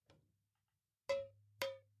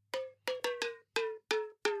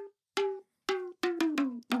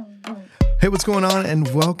Hey, what's going on?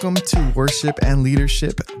 And welcome to Worship and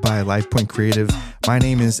Leadership by LifePoint Creative. My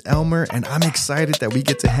name is Elmer, and I'm excited that we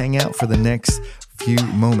get to hang out for the next few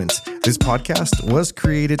moments. This podcast was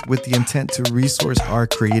created with the intent to resource our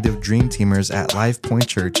creative dream teamers at LifePoint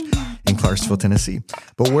Church in Clarksville, Tennessee.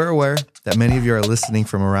 But we're aware that many of you are listening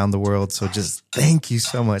from around the world, so just thank you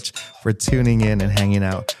so much for tuning in and hanging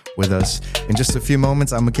out with us. In just a few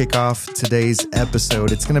moments, I'm going to kick off today's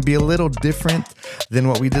episode. It's going to be a little different than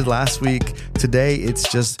what we did last week. Today,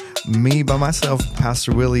 it's just me by myself.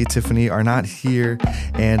 Pastor Willie, Tiffany are not here,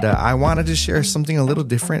 and I wanted to share something a little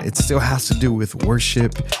different. It still has to do with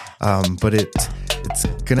worship, but it's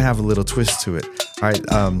going to have a little twist to it. All right,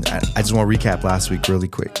 I just want to recap last week really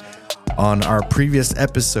quick. On our previous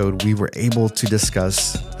episode, we were able to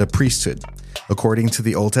discuss the priesthood according to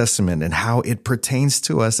the Old Testament and how it pertains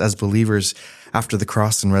to us as believers after the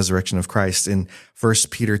cross and resurrection of Christ. In 1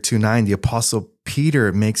 Peter 2:9, the Apostle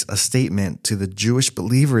Peter makes a statement to the Jewish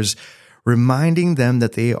believers, reminding them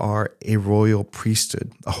that they are a royal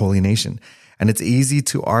priesthood, a holy nation. And it's easy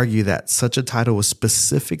to argue that such a title was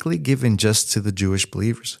specifically given just to the Jewish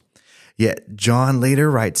believers. Yet John later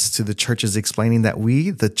writes to the churches explaining that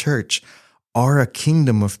we, the church, are a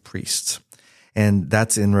kingdom of priests. And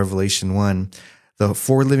that's in Revelation 1. The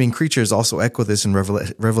four living creatures also echo this in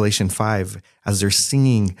Revelation 5 as they're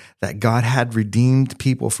singing that God had redeemed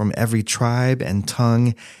people from every tribe and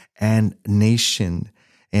tongue and nation,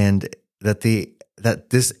 and that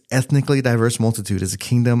this ethnically diverse multitude is a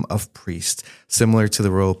kingdom of priests, similar to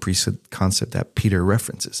the royal priesthood concept that Peter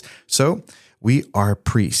references. So we are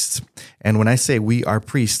priests. And when I say we are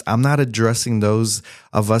priests, I'm not addressing those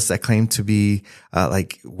of us that claim to be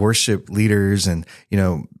like worship leaders and,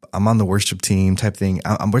 I'm on the worship team type thing.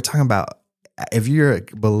 We're talking about if you're a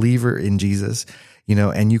believer in Jesus,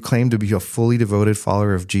 and you claim to be a fully devoted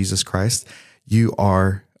follower of Jesus Christ, you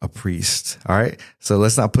are a priest. All right. So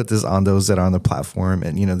let's not put this on those that are on the platform.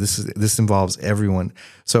 And, this involves everyone.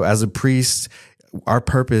 So as a priest, our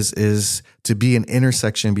purpose is to be an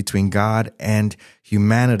intersection between God and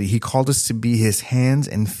humanity. He called us to be his hands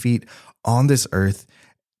and feet on this earth.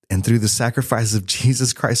 And through the sacrifice of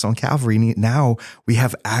Jesus Christ on Calvary, now we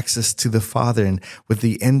have access to the Father. And with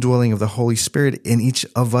the indwelling of the Holy Spirit in each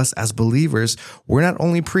of us as believers, we're not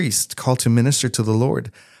only priests called to minister to the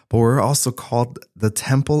Lord, but we're also called the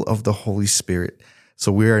temple of the Holy Spirit.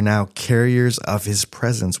 So we are now carriers of his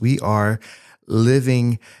presence. We are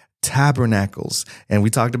living tabernacles. And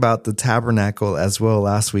we talked about the tabernacle as well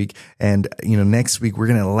last week. And, next week, we're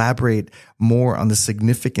going to elaborate more on the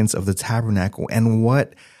significance of the tabernacle and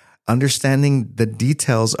what understanding the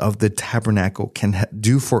details of the tabernacle can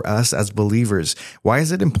do for us as believers. Why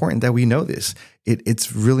is it important that we know this?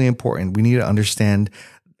 It's really important. We need to understand,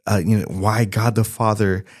 why God the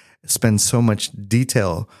Father spends so much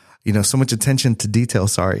detail, so much attention to detail,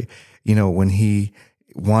 when he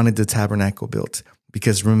wanted the tabernacle built.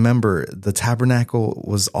 Because remember, the tabernacle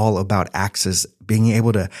was all about access, being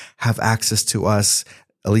able to have access to us.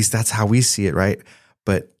 At least that's how we see it, right?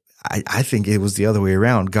 But I think it was the other way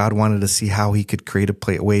around. God wanted to see how he could create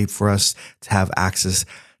a way for us to have access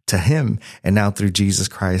to him. And now through Jesus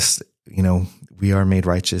Christ, we are made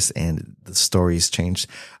righteous and the story's changed.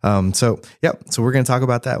 So we're going to talk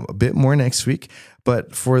about that a bit more next week.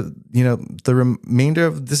 But for, the remainder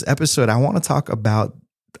of this episode, I want to talk about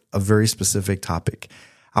a very specific topic.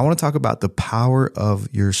 I want to talk about the power of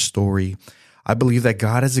your story. I believe that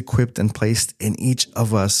God has equipped and placed in each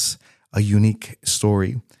of us a unique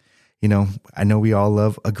story. I know we all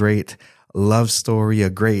love a great love story, a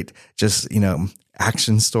great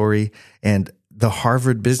action story. And the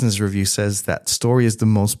Harvard Business Review says that story is the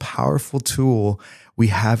most powerful tool we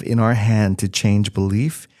have in our hand to change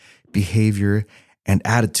belief, behavior, and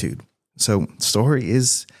attitude. So story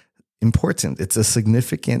is important. It's a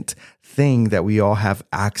significant thing that we all have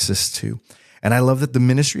access to. And I love that the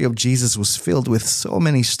ministry of Jesus was filled with so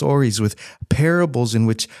many stories, with parables in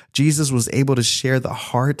which Jesus was able to share the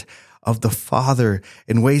heart of the Father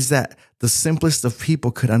in ways that the simplest of people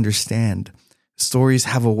could understand. Stories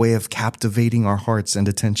have a way of captivating our hearts and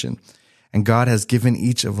attention. And God has given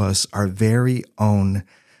each of us our very own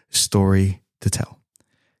story to tell.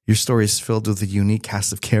 Your story is filled with a unique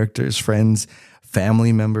cast of characters, friends,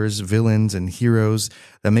 family members, villains, and heroes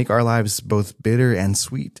that make our lives both bitter and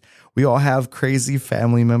sweet. We all have crazy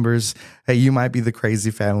family members. Hey, you might be the crazy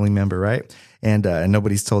family member, right? And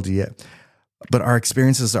nobody's told you yet. But our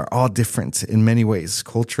experiences are all different in many ways,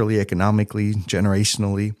 culturally, economically,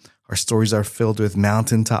 generationally. Our stories are filled with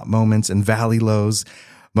mountaintop moments and valley lows,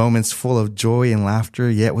 moments full of joy and laughter,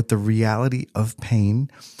 yet with the reality of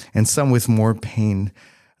pain, and some with more pain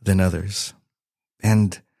than others.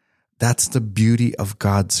 And That's the beauty of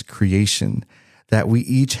God's creation, that we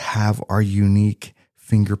each have our unique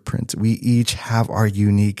fingerprint. We each have our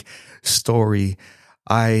unique story.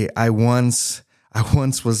 I once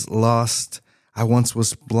was lost. I once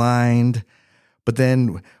was blind, but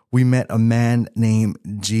then we met a man named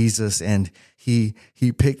Jesus, and he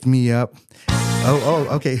picked me up.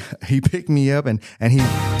 Okay. He picked me up and he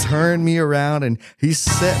turned me around and he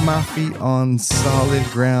set my feet on solid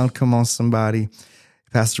ground. Come on, somebody.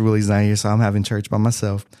 Pastor Willie's not here, so I'm having church by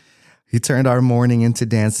myself. He turned our mourning into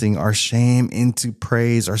dancing, our shame into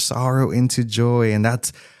praise, our sorrow into joy. And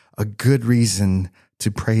that's a good reason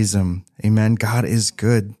to praise him. Amen. God is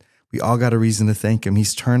good. We all got a reason to thank him.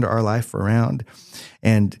 He's turned our life around.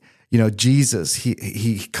 And Jesus,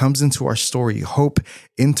 he comes into our story. Hope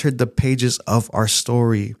entered the pages of our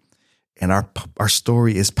story, and our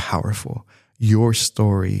story is powerful. Your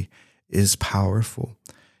story is powerful.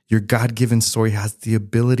 Your God-given story has the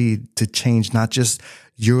ability to change not just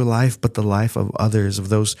your life, but the life of others, of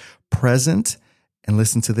those present, and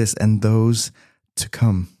listen to this, and those to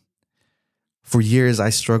come. For years, I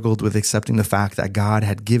struggled with accepting the fact that God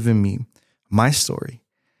had given me my story,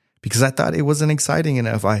 because I thought it wasn't exciting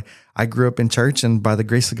enough. I grew up in church, and by the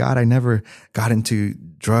grace of God, I never got into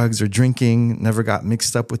drugs or drinking, never got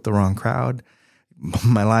mixed up with the wrong crowd.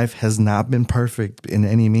 My life has not been perfect in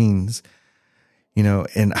any means,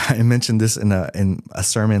 and I mentioned this in a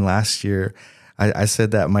sermon last year. I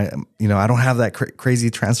said that I don't have that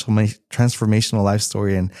crazy transformational life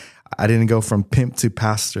story, and I didn't go from pimp to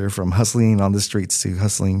pastor, from hustling on the streets to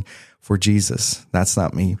hustling for Jesus. That's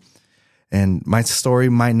not me. And my story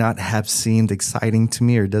might not have seemed exciting to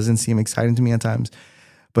me, or doesn't seem exciting to me at times,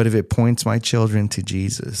 but if it points my children to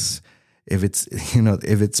Jesus, if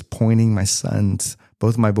it's pointing my sons,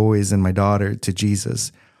 both my boys and my daughter, to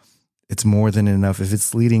Jesus, it's more than enough. If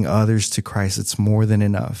it's leading others to Christ, it's more than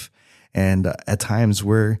enough. And at times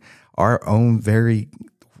we're our own very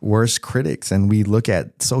worst critics, and we look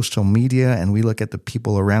at social media and we look at the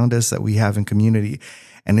people around us that we have in community,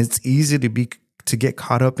 and it's easy to get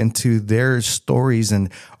caught up into their stories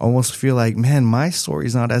and almost feel like, man, my story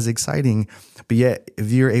is not as exciting. But yet,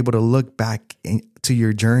 if you're able to look back to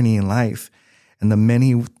your journey in life and the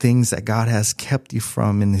many things that God has kept you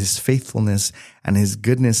from, and his faithfulness and his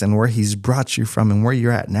goodness, and where he's brought you from, and where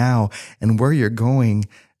you're at now and where you're going,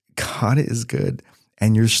 God is good,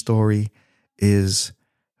 and your story is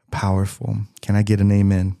powerful. Can I get an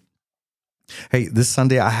amen? Hey, this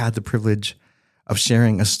Sunday, I had the privilege of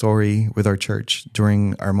sharing a story with our church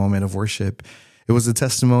during our moment of worship. It was a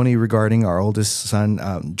testimony regarding our oldest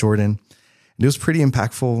son, Jordan. It was pretty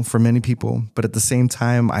impactful for many people, but at the same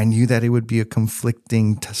time, I knew that it would be a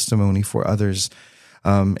conflicting testimony for others.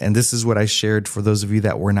 And this is what I shared for those of you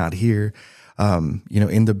that were not here,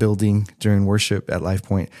 in the building during worship at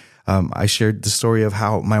LifePoint. I shared the story of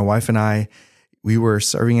how my wife and we were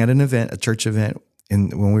serving at an event, a church event,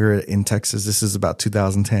 when we were in Texas. This is about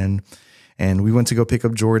 2010. And we went to go pick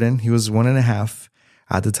up Jordan. He was 1.5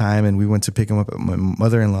 at the time. And we went to pick him up at my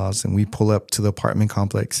mother-in-law's, and we pull up to the apartment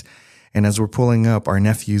complex. And as we're pulling up, our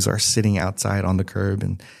nephews are sitting outside on the curb,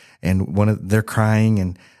 and they're crying.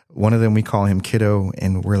 And one of them, we call him Kiddo.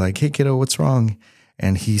 And we're like, "Hey, Kiddo, what's wrong?"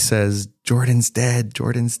 And he says, "Jordan's dead.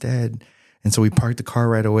 Jordan's dead." And so we parked the car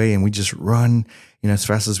right away, and we just run, as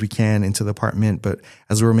fast as we can into the apartment. But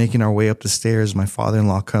as we're making our way up the stairs, my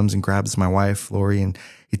father-in-law comes and grabs my wife, Lori, and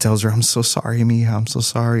he tells her, "I'm so sorry, Mia. I'm so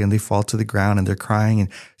sorry." And they fall to the ground and they're crying, and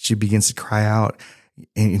she begins to cry out.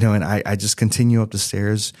 And, and I just continue up the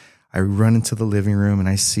stairs. I run into the living room, and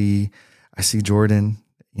I see Jordan,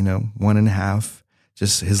 1.5,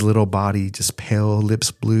 just his little body, just pale, lips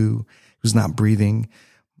blue. He was not breathing.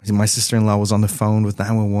 My sister-in-law was on the phone with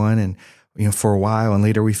 911, and for a while, and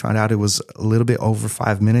later we found out it was a little bit over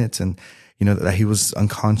 5 minutes, and that he was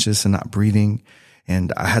unconscious and not breathing.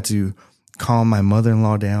 And I had to calm my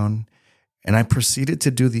mother-in-law down, and I proceeded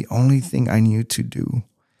to do the only thing I knew to do.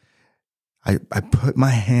 I put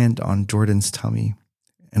my hand on Jordan's tummy,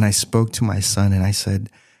 and I spoke to my son, and I said,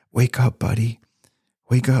 "Wake up, buddy,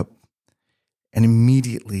 wake up." And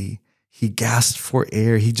immediately he gasped for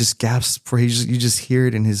air. He just gasped you just hear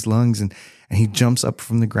it in his lungs, and he jumps up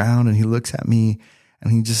from the ground, and he looks at me,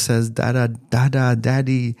 and he just says, "Dada, dada,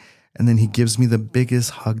 daddy." And then he gives me the biggest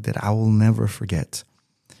hug that I will never forget.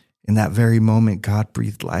 In that very moment, God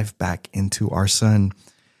breathed life back into our son.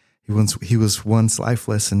 He was once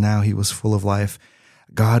lifeless, and now he was full of life.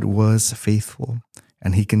 God was faithful,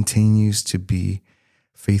 and he continues to be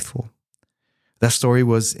faithful. That story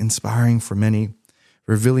was inspiring for many,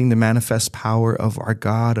 revealing the manifest power of our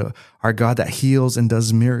God that heals and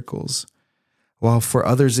does miracles. While for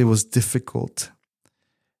others it was difficult,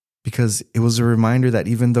 because it was a reminder that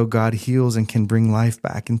even though God heals and can bring life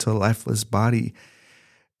back into a lifeless body,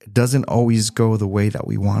 it doesn't always go the way that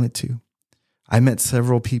we want it to. I met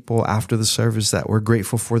several people after the service that were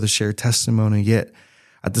grateful for the shared testimony, yet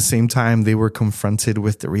at the same time, they were confronted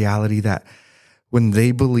with the reality that when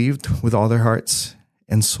they believed with all their hearts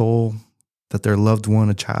and soul that their loved one,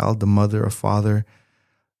 a child, a mother, a father,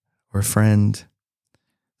 or a friend,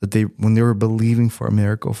 when they were believing for a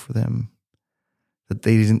miracle for them, that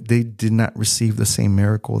they did not receive the same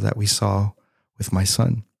miracle that we saw with my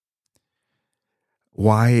son.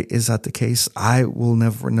 Why is that the case? I will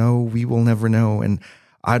never know. We will never know. And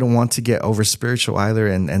I don't want to get over spiritual either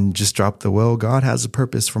and just drop God has a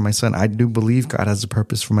purpose for my son. I do believe God has a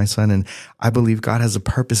purpose for my son. And I believe God has a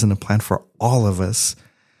purpose and a plan for all of us.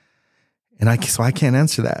 And so I can't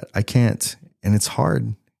answer that. I can't. And it's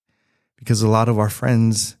hard because a lot of our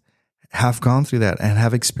friends have gone through that and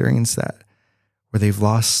have experienced that, where they've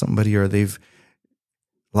lost somebody or they've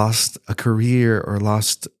lost a career or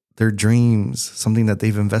lost their dreams, something that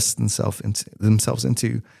they've invested themselves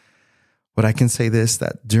into. But I can say this,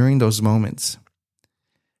 that during those moments,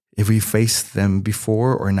 if we face them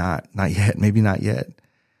before or not yet, maybe not yet,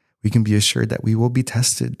 we can be assured that we will be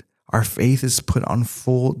tested. Our faith is put on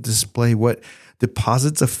full display. What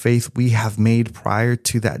deposits of faith we have made prior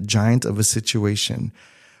to that giant of a situation,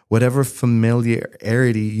 whatever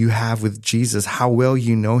familiarity you have with Jesus, how well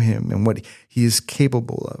you know him and what he is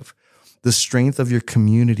capable of, the strength of your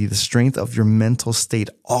community, the strength of your mental state,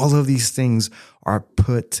 all of these things are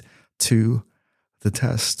put to the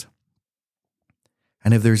test.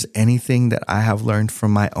 And if there's anything that I have learned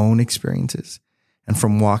from my own experiences and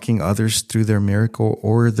from walking others through their miracle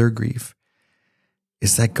or their grief,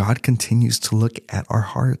 is that God continues to look at our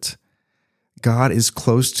heart. God is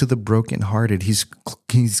close to the brokenhearted. He's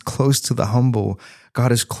close to the humble.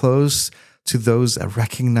 God is close to those that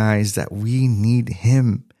recognize that we need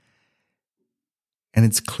him. And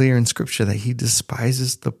it's clear in scripture that he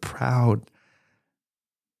despises the proud.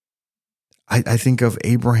 I think of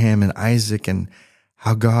Abraham and Isaac and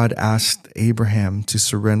how God asked Abraham to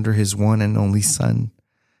surrender his one and only son,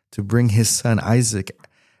 to bring his son Isaac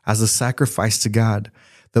as a sacrifice to God.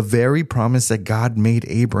 The very promise that God made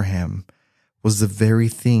Abraham was the very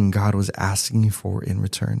thing God was asking for in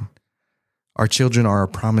return. Our children are a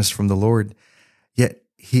promise from the Lord, yet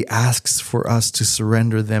he asks for us to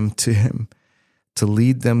surrender them to him, to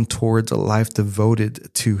lead them towards a life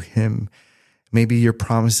devoted to him. Maybe your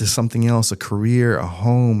promise is something else, a career, a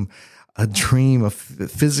home, a dream, a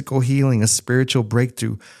physical healing, a spiritual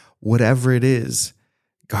breakthrough, whatever it is,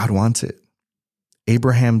 God wants it.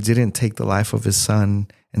 Abraham didn't take the life of his son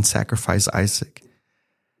and sacrifice Isaac.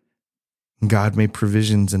 God made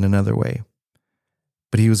provisions in another way,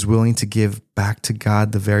 but he was willing to give back to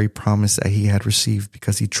God the very promise that he had received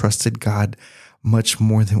because he trusted God much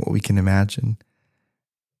more than what we can imagine.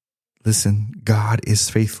 Listen, God is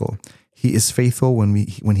faithful. He is faithful when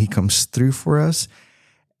he comes through for us,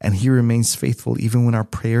 and he remains faithful even when our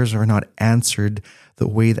prayers are not answered the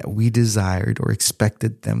way that we desired or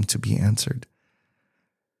expected them to be answered.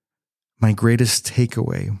 My greatest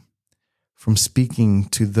takeaway from speaking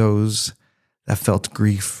to those that felt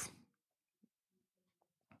grief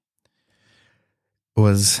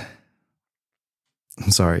was,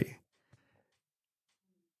 it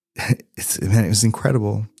was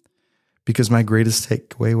incredible, because my greatest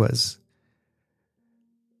takeaway was,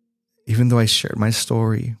 even though I shared my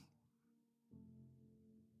story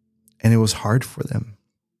and it was hard for them,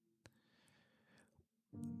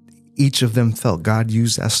 each of them felt God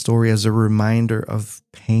used that story as a reminder of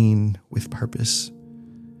pain with purpose.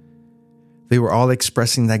 They were all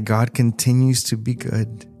expressing that God continues to be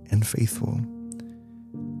good and faithful.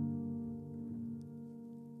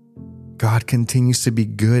 God continues to be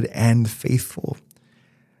good and faithful.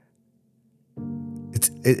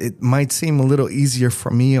 It might seem a little easier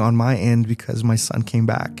for me on my end because my son came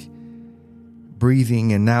back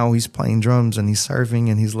breathing, and now he's playing drums and he's serving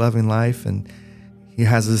and he's loving life, and he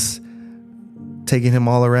has us taking him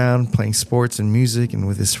all around playing sports and music and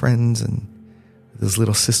with his friends and with his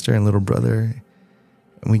little sister and little brother,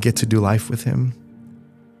 and we get to do life with him.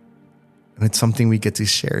 And it's something we get to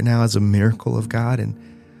share now as a miracle of God. And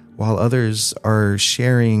while others are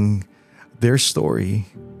sharing their story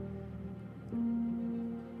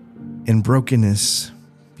in brokenness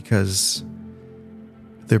because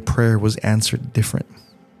their prayer was answered different,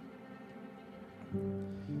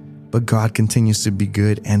 but God continues to be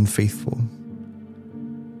good and faithful.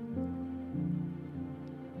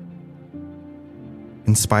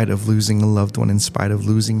 In spite of losing a loved one, in spite of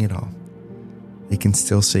losing it all, they can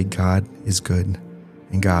still say God is good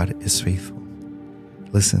and God is faithful.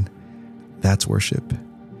 Listen, that's worship.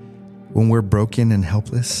 When we're broken and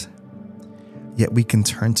helpless, yet we can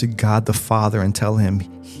turn to God the Father and tell him,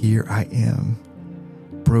 here I am,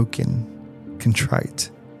 broken,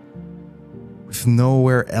 contrite, with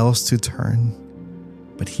nowhere else to turn.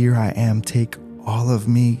 But here I am, take all of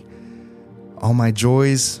me, all my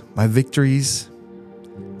joys, my victories,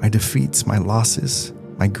 my defeats, my losses,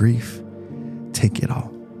 my grief, take it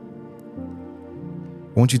all.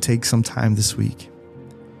 Won't you take some time this week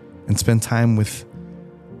and spend time with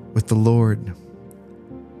the Lord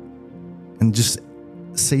and just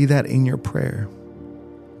say that in your prayer.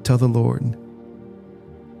 Tell the Lord,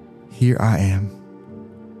 here I am,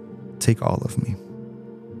 take all of me.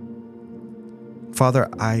 Father,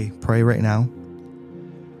 I pray right now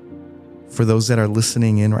for those that are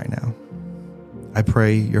listening in right now. I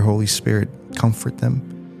pray your Holy Spirit comfort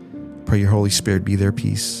them. Pray your Holy Spirit be their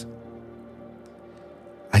peace.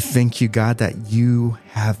 I thank you, God, that you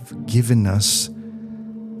have given us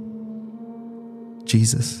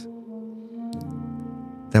Jesus,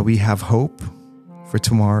 that we have hope for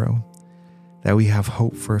tomorrow, that we have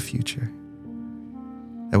hope for a future,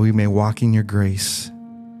 that we may walk in your grace,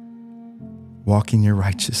 walk in your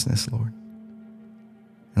righteousness, Lord.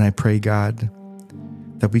 And I pray, God,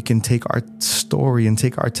 that we can take our story and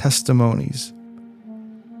take our testimonies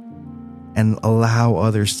and allow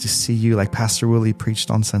others to see you like Pastor Willie preached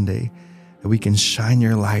on Sunday, that we can shine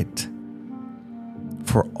your light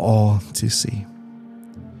for all to see.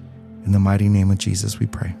 In the mighty name of Jesus, we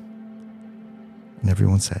pray. And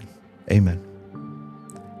everyone said, amen.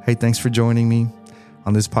 Hey, thanks for joining me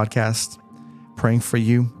on this podcast. Praying for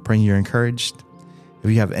you, praying you're encouraged. If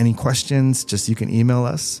you have any questions, you can email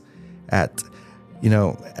us you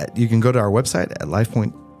can go to our website at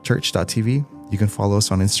lifepointchurch.tv. You can follow us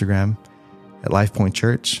on Instagram at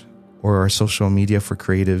LifePointChurch or our social media for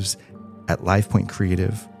creatives at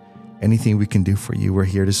LifePointCreative. Anything we can do for you, we're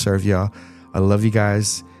here to serve y'all. I love you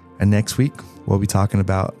guys. And next week, we'll be talking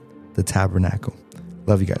about the tabernacle.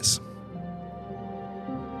 Love you guys.